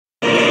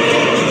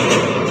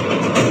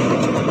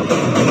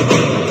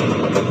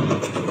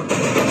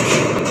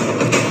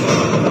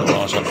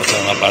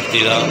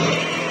partida.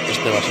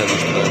 Este va a ser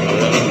nuestro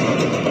héroe.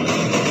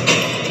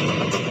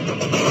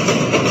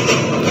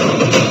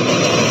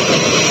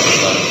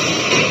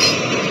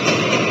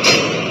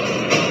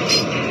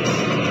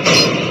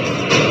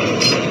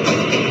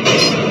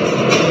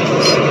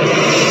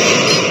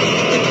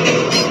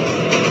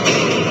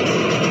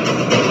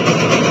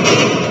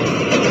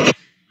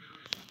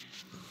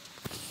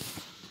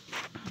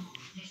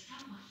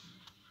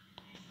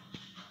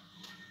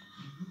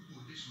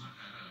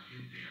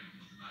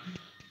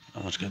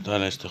 Vamos, ¿qué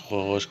tal? Este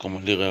juego es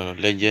como League of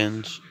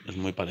Legends, es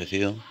muy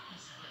parecido.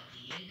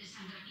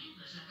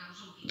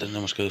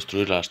 Tenemos que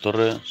destruir las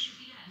torres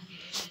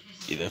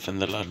y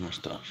defender las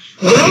nuestras.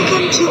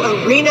 Welcome to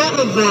Arena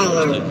of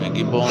Valor. Este es mi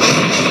equipo.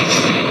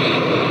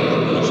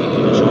 No sé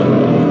quiénes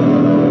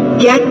son.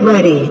 Get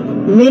ready.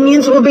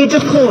 Minions will be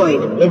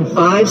deployed in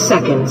 5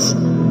 seconds.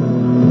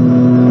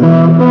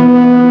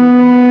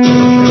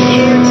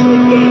 Prepare to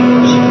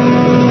engage.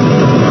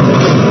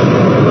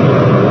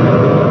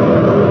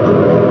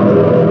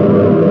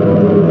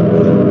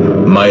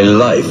 My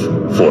life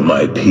for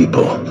my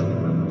people.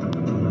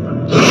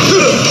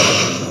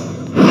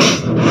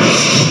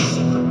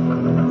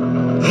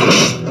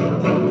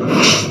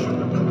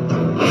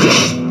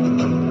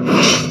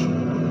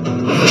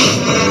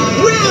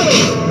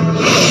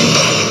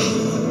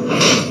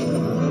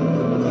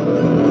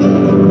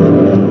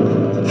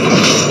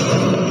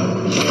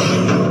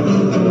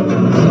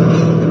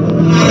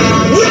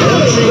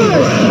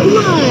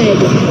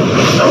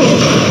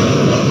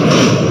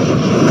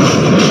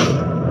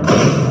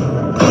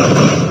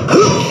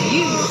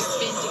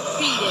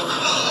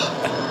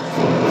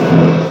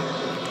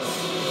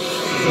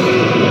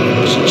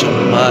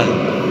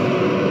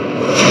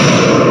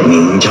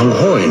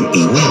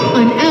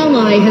 An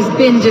ally has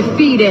been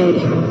defeated.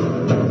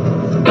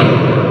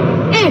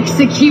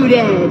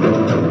 Executed.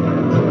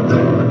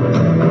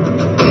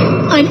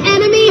 An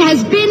enemy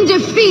has been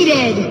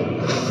defeated.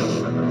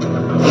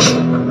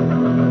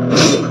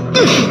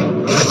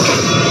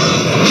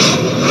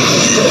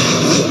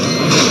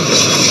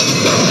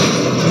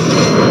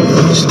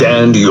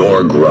 Stand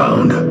your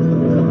ground.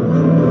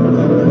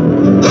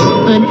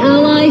 An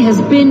ally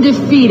has been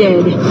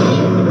defeated.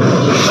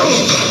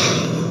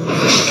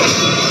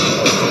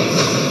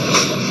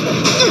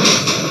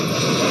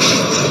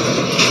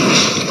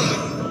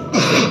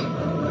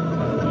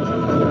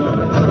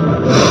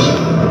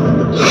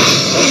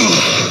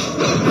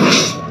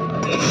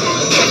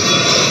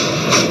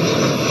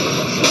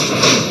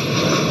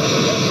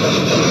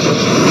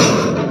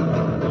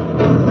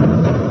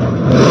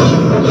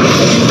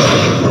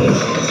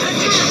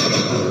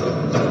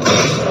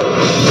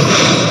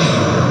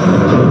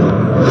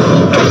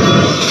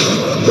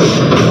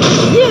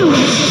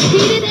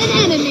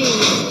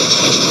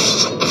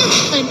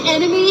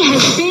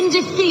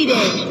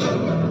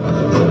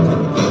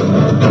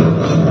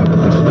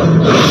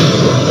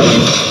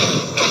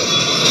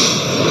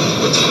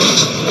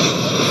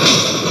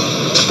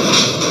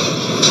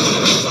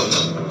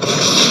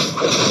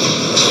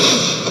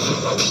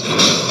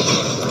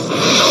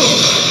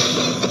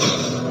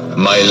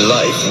 My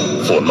life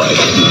for my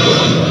people.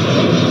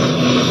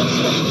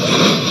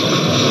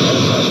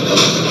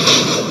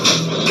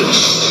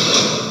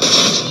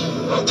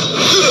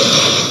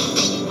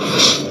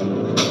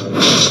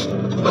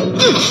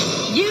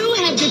 You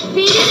have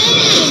defeated an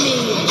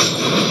enemy.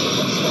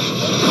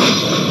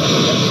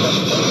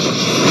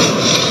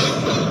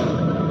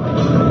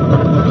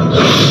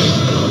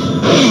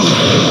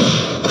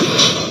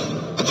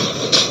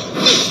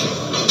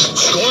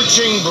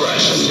 Scorching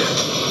brand.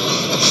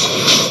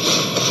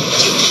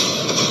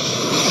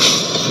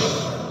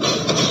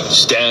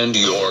 Stand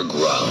your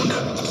ground.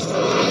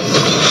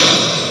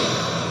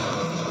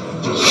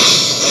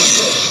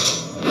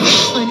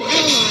 An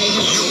ally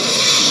has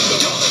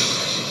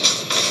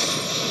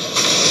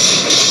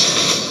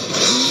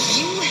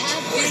You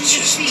have been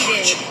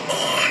defeated.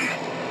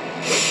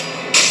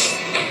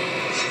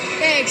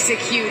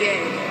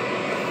 Executed.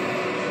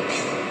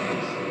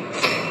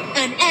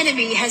 An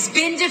enemy has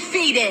been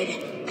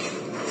defeated.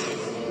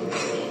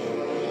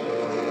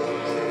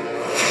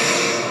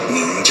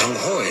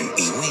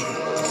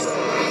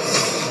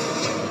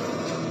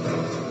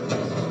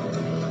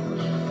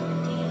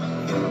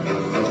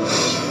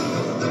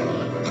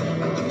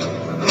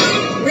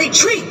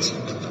 Retreat!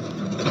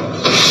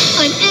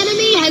 An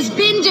enemy has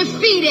been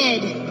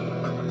defeated.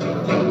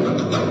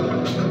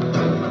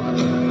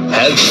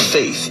 Have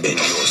faith in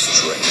your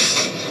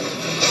strength.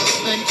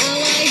 An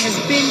ally has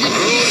been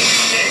defeated.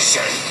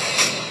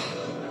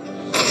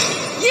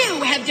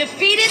 You have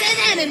defeated an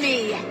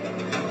enemy.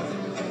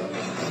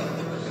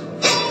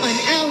 An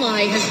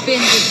ally has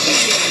been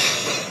defeated.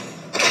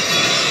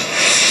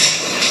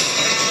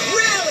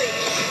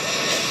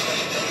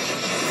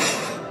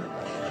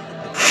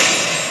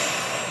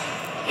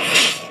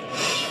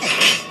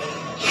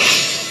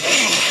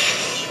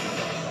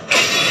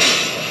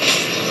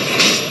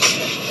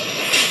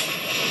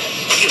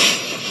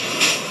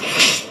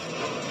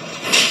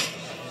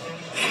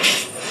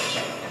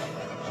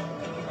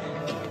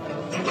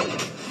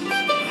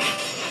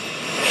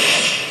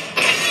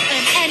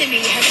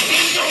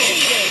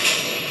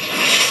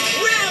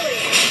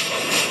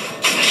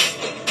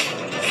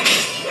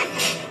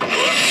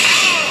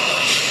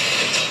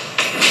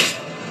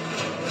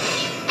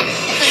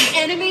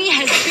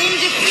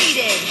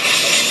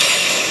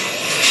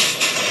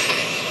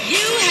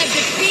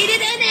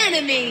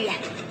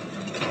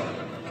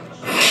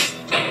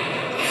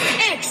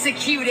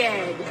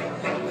 executed!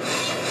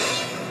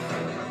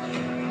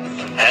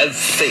 Have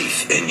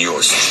faith in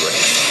your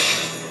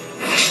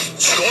strength.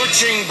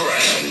 Scorching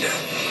brand.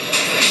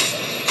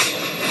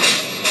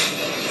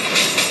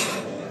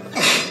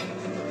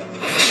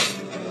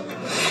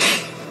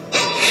 An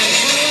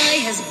ally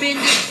has been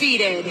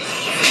defeated.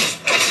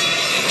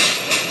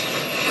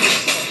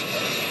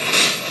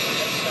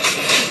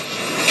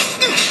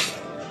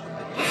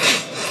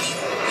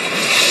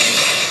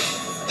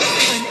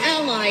 An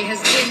ally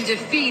has been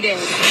defeated.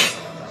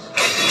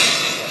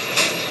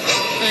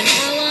 An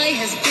ally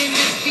has been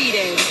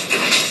defeated.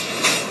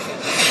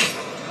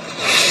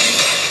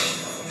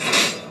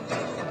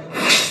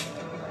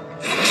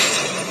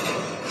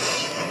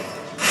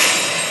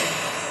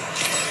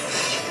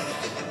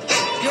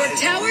 Your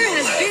tower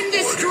has been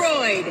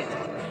destroyed.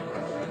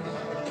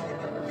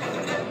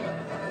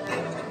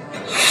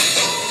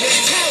 Your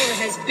tower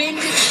has been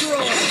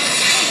destroyed.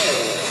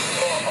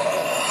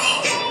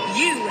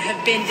 You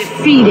have been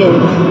defeated.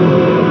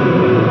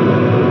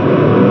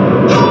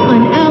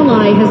 An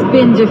ally has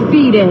been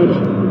defeated.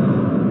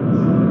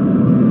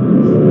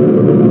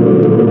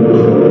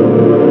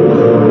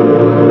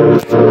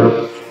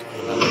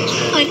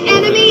 An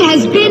enemy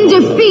has been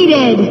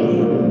defeated.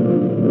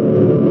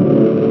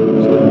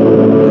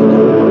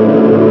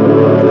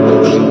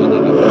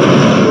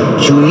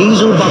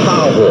 Juízo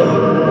babaho.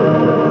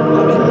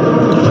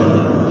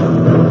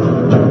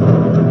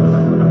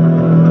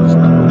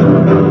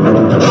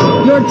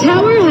 Your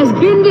tower has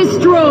been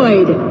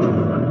destroyed.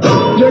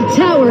 Your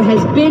tower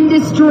has been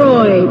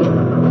destroyed.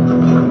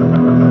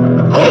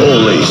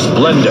 Holy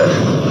splendor.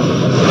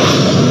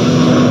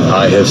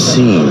 I have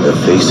seen the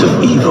face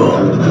of evil.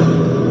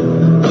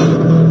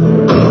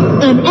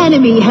 An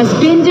enemy has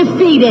been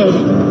defeated.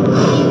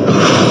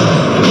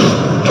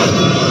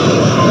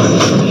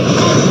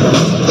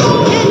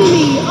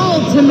 Enemy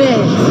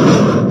ultimate.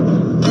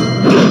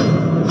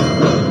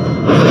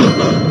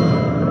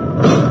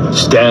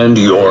 Stand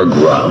your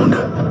ground.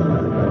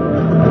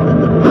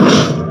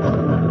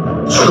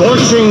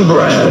 Scorching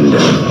brand.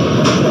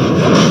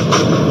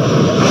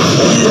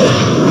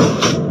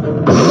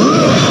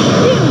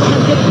 You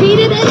have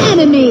defeated an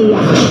enemy.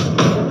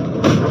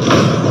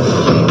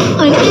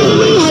 An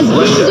enemy has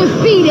been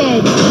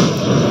defeated.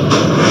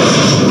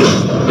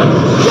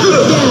 Shut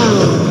down.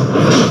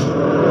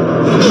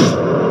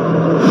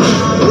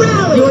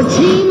 Your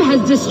team has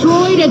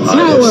destroyed a I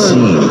have tower.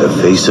 seen the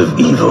face of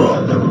evil.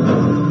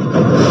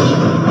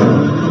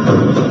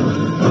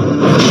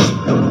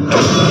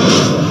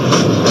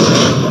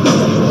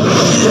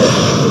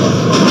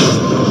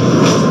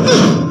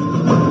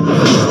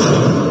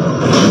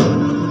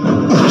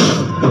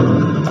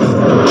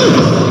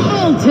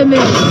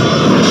 Ultimate.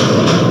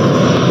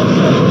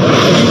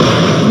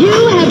 You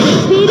have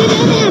defeated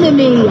an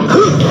enemy.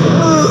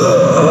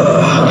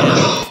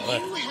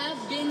 You have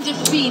been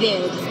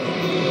defeated.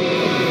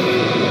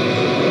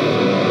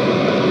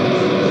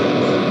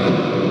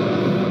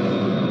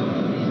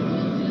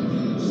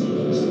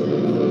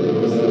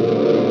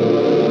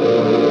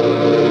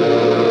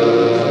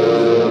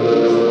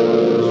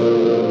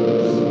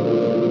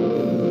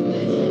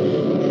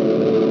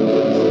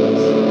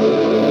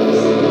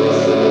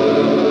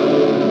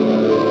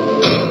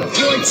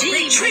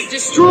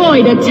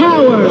 Destroyed a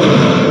tower.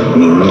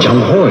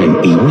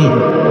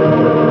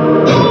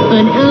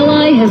 An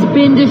ally has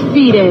been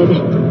defeated.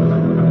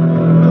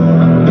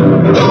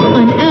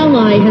 An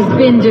ally has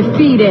been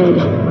defeated.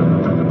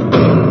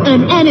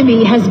 An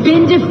enemy has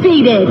been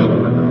defeated.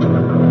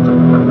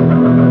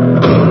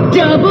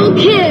 Double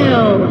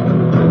kill.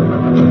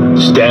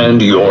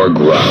 Stand your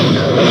ground.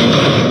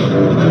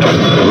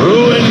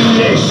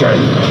 Ruination.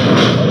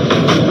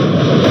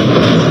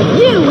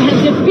 You have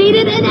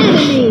defeated an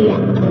enemy.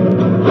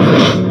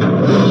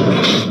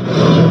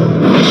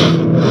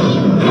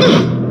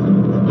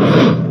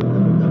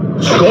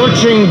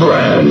 Scorching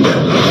brand.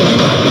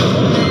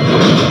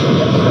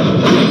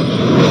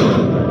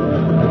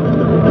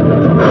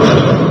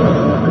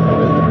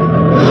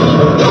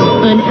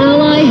 An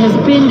ally has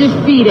been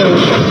defeated.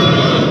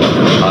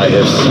 I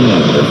have seen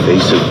the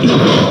face of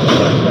evil.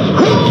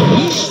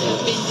 You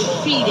have been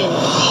defeated.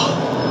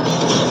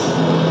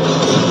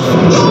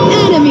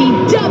 Enemy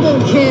double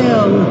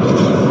kill.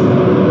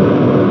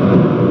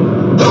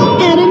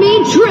 Enemy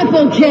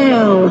triple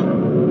kill.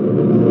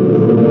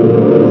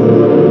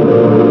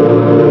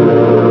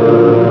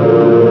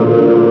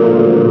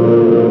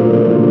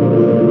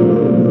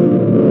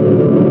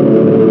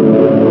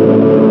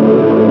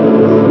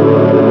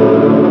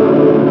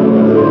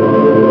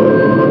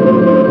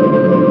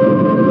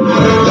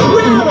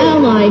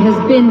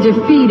 Been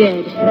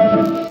defeated.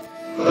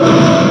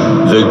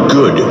 The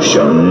good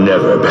shall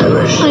never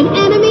perish. An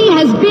enemy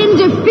has been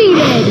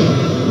defeated.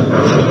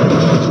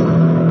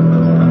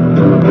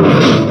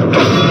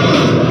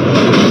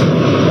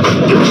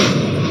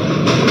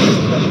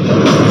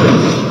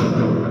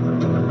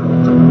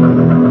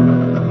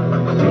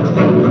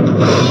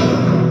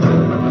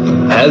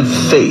 Have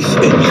faith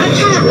in your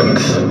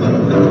strength.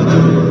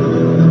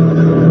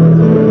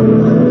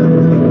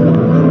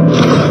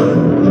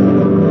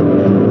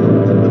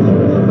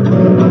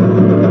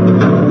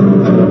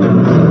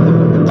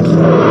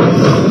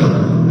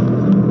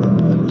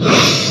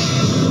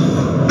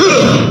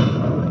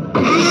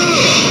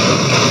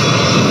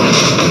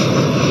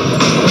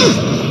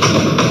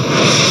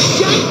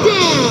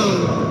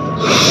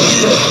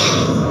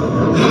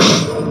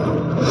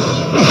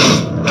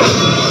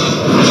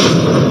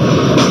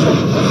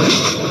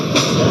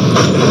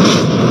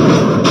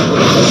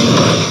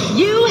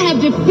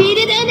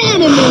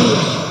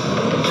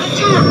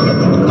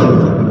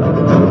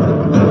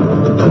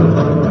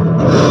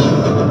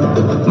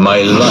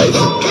 my life.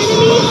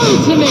 Enemy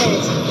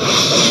ultimate!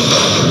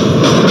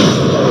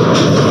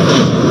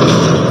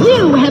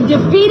 You have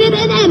defeated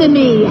an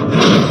enemy!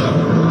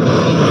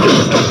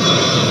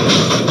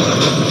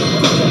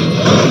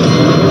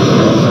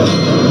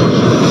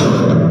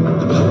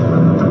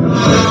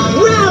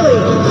 Rally!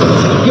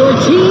 Your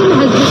team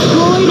has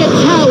destroyed a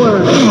tower!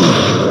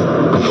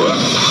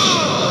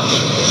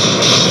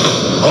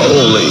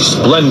 Holy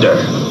splendor.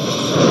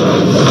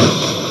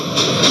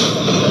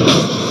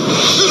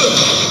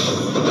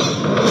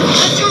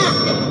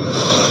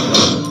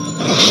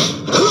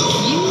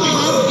 You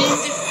have been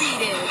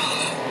defeated!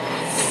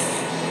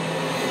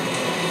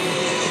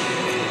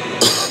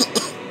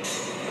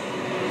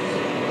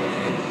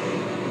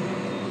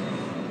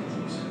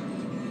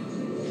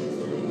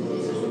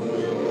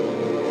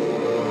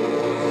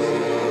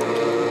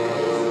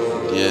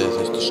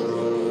 Estos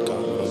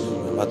cabrones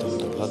me matan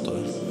todo el rato,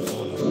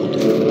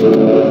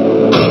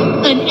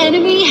 An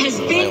enemy has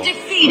been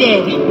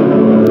defeated!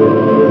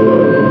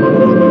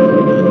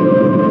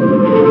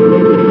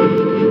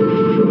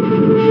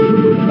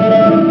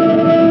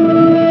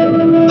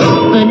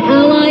 An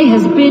ally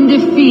has been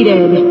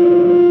defeated.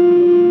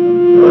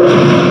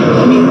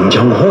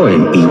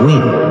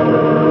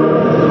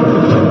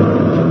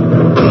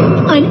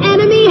 An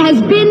enemy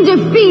has been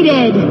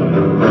defeated.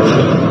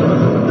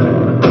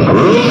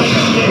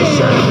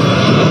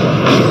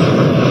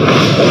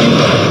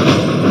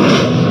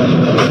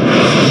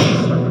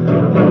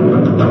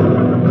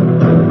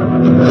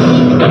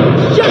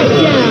 Shut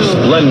down.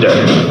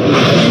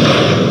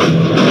 Splendor.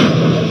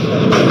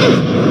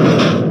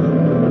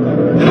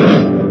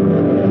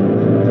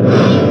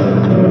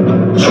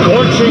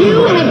 Scorching.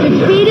 You have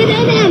defeated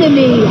an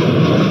enemy.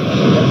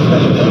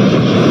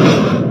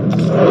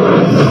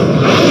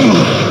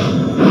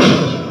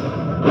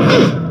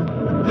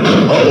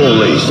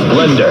 Holy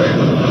splendor.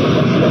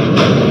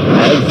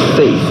 Have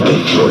faith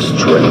in your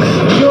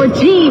strength. Your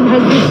team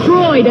has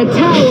destroyed a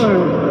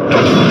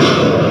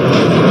tower.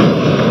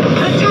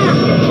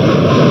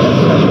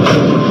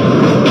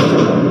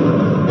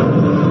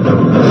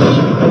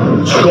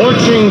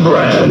 Scorching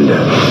brand.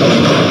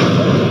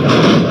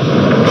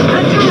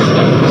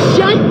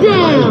 Shut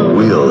down.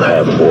 We'll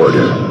have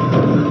order.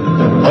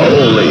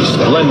 Holy An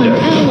splendor.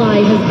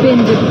 ally has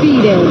been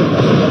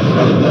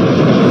defeated.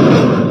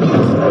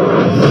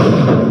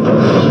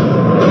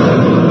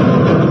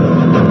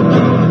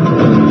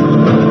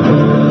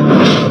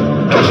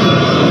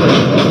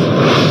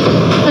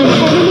 An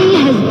enemy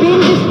has been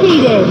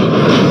defeated.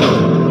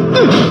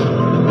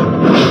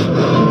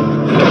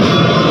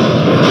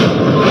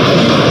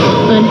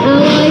 An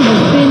ally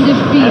has been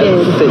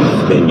defeated. Have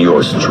faith in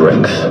your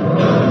strength.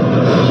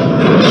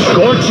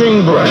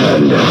 Scorching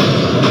brand.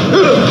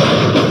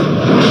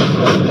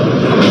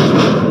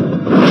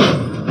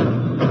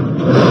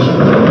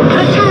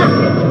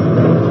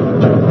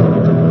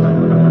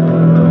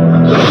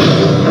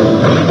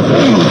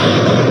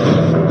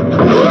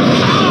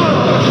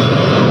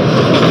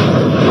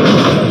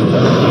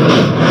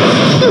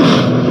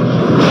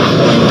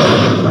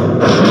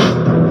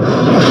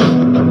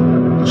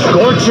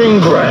 Scorching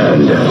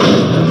brand.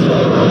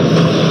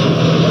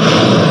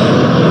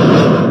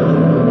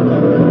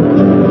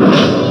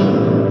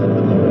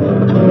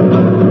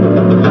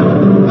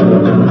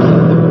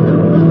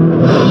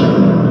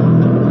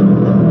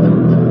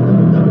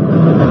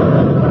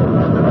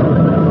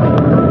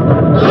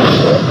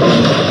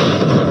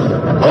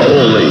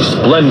 Holy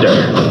splendor.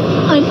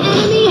 An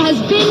enemy has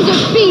been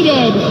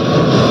defeated.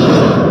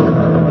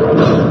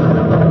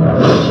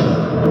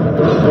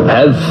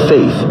 Have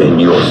faith in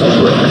your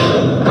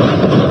strength.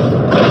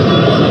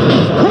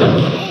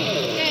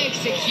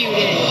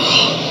 Executed.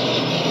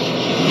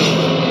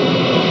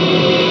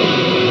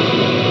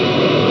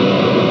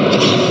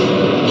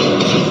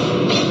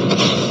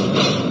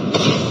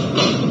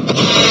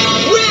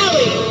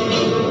 Rally!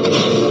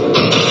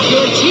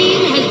 Your team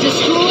has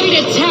destroyed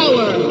a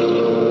tower.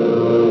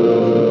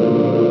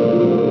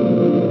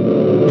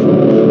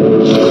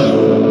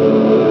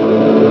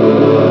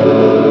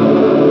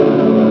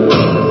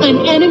 An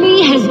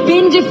enemy has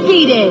been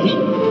defeated.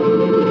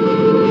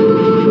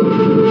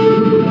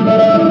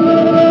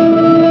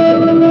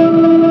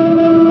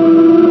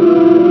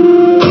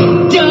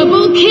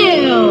 Double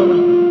kill.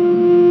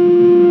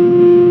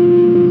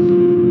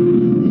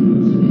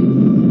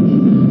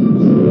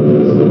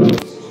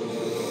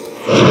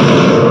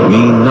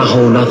 Mi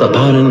naho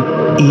nathapanen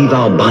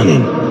eval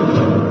banin.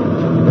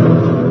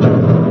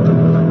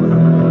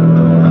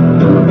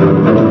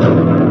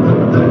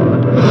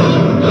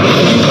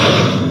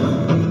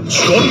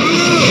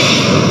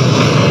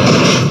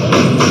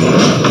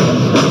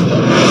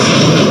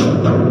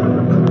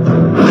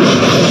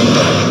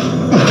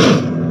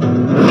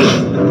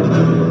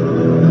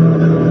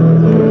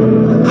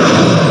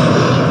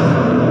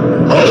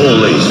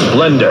 Holy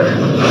splendor.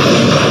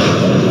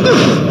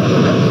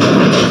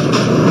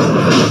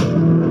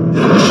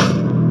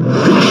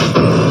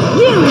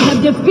 You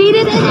have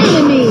defeated an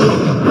enemy.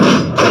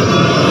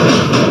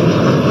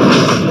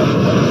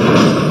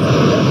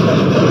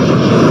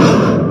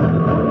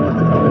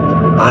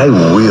 I I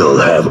will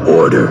have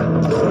order.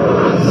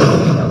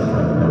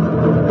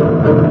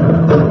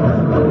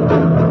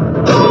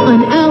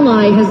 An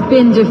ally has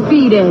been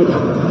defeated.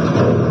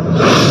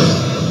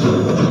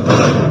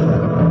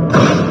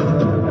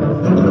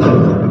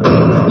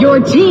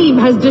 Your team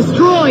has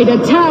destroyed a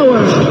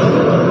tower.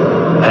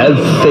 Have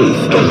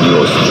faith in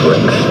your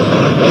strength.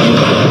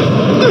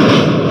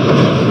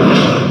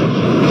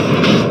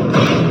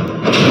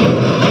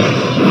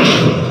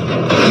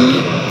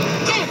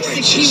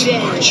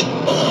 Executed. March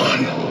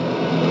on.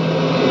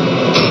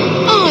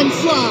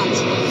 Onslaught.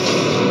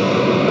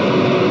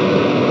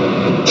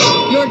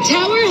 Your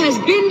tower has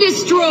been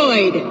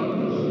destroyed.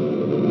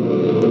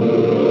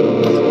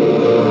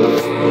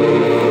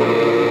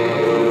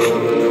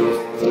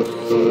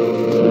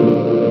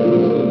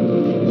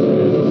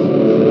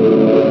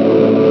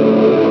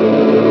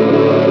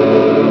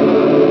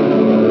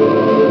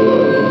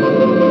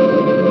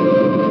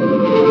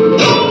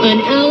 An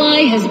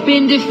ally has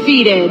been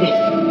defeated.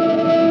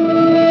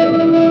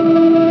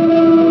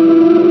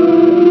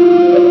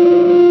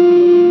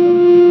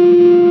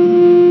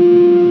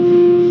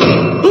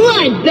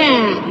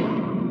 Bloodbath!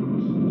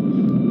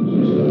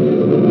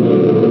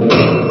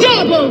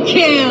 Double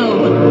kill!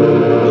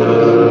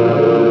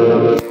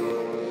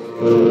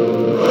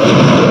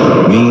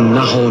 Mi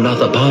naho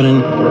nathapanen,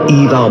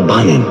 eval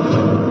banin.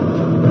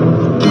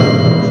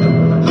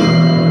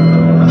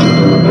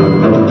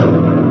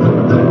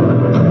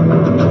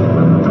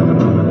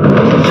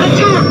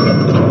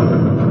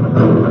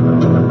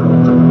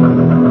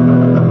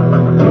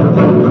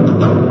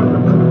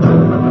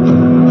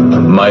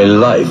 My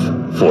life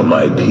for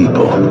my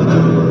people.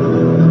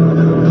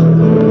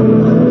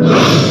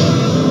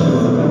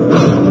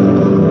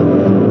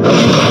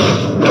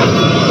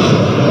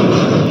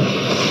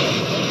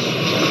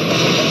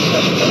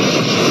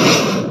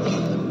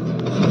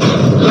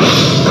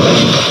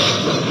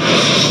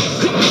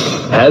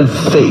 Have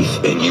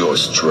faith in your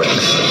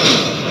strength.